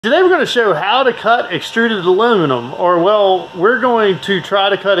Today we're going to show how to cut extruded aluminum, or well, we're going to try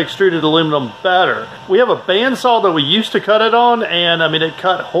to cut extruded aluminum better. We have a bandsaw that we used to cut it on, and I mean it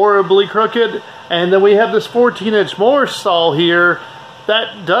cut horribly crooked. And then we have this 14-inch Morse saw here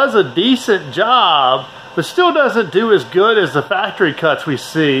that does a decent job, but still doesn't do as good as the factory cuts we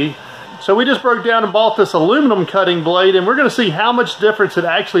see. So we just broke down and bought this aluminum cutting blade, and we're going to see how much difference it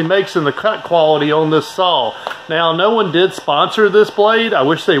actually makes in the cut quality on this saw. Now, no one did sponsor this blade. I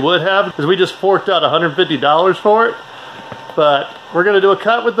wish they would have, because we just forked out $150 for it. But we're going to do a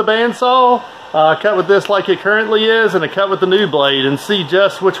cut with the bandsaw, cut with this like it currently is, and a cut with the new blade, and see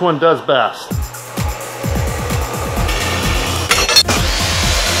just which one does best.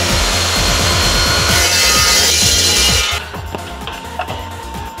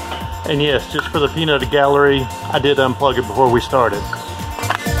 And yes, just for the peanut gallery, I did unplug it before we started.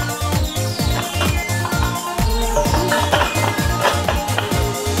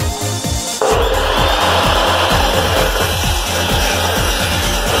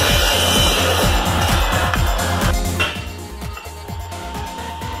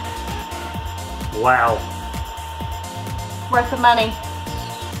 Wow. Worth the money.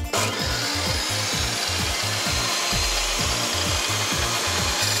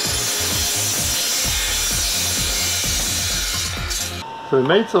 So we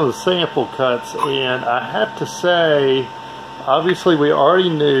made some sample cuts, and I have to say, obviously we already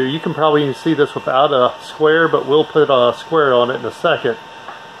knew, you can probably see this without a square, but we'll put a square on it in a second.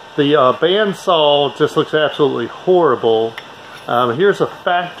 The bandsaw just looks absolutely horrible. Here's a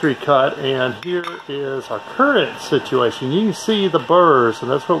factory cut, and here is our current situation. You can see the burrs, and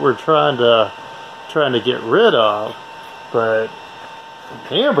that's what we're trying to get rid of. But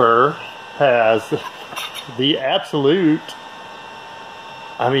Amber has the absolute,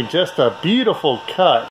 I mean, just a beautiful cut.